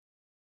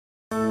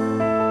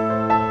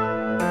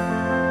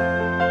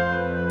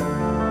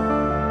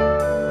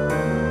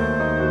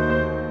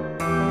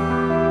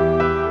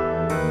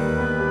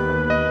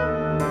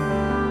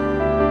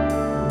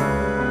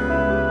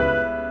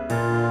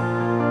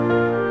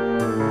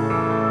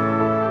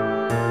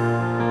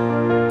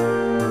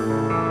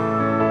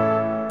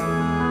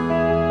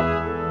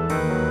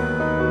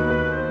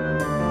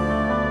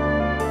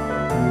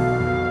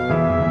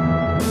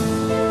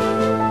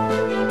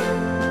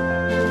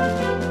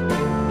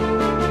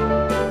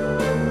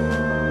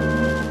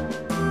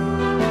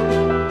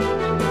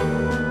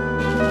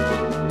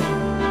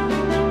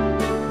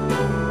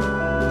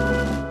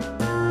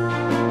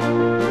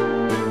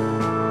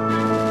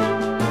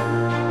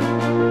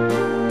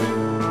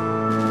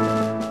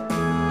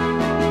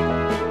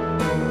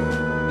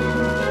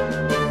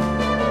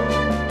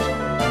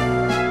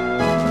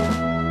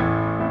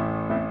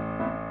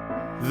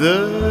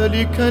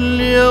ذلك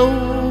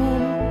اليوم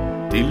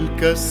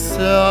تلك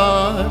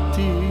الساعة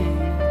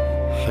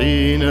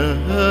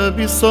حينها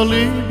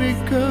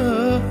بصليبك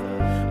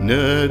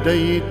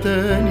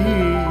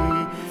ناديتني،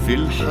 في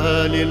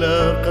الحال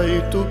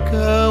لاقيتك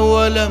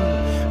ولم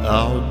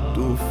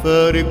أعد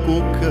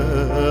فارقك،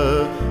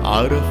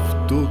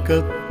 عرفتك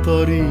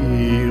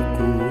الطريق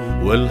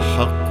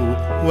والحق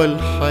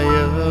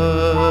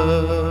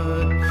والحياة،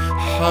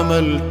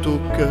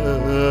 حملتك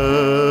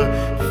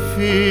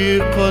في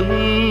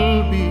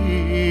قلبي،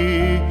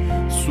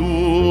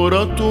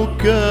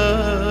 صورتك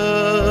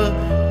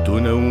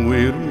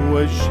تنور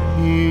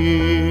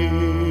وجهي،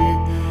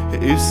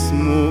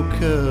 اسمك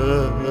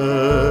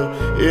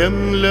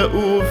يملأ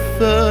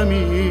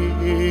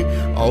فمي،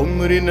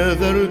 عمري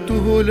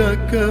نذرته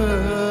لك،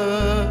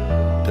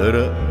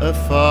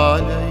 ترأف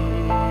علي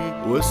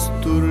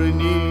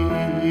واسترني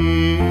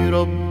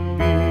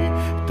ربي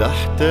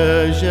تحت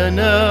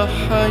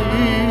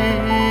جناحيك.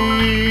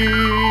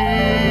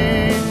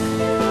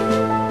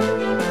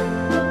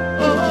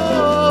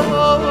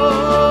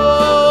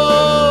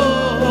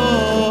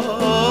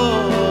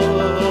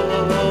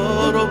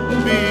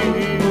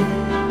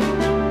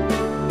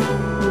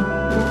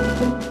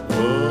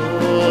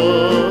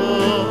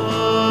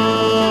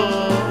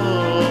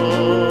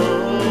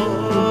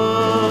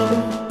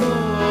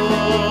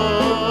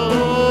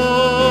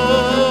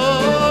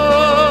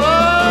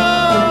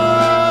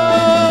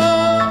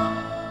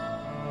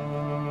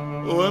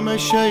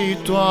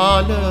 ومشيت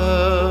على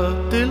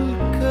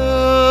تلك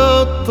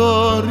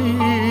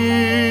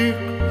الطريق،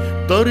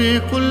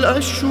 طريق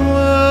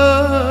الأشواك،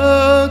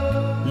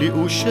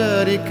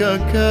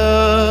 لأشاركك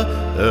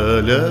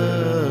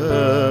آلامك،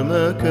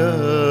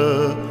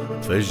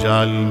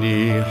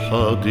 فاجعلني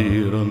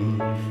حاضرا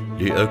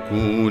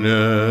لأكون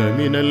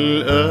من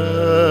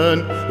الآن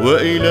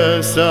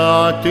وإلى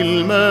ساعة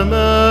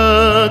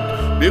الممات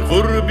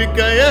بقربك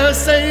يا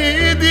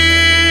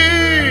سيدي،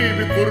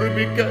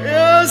 بقربك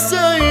يا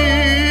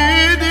سيدي.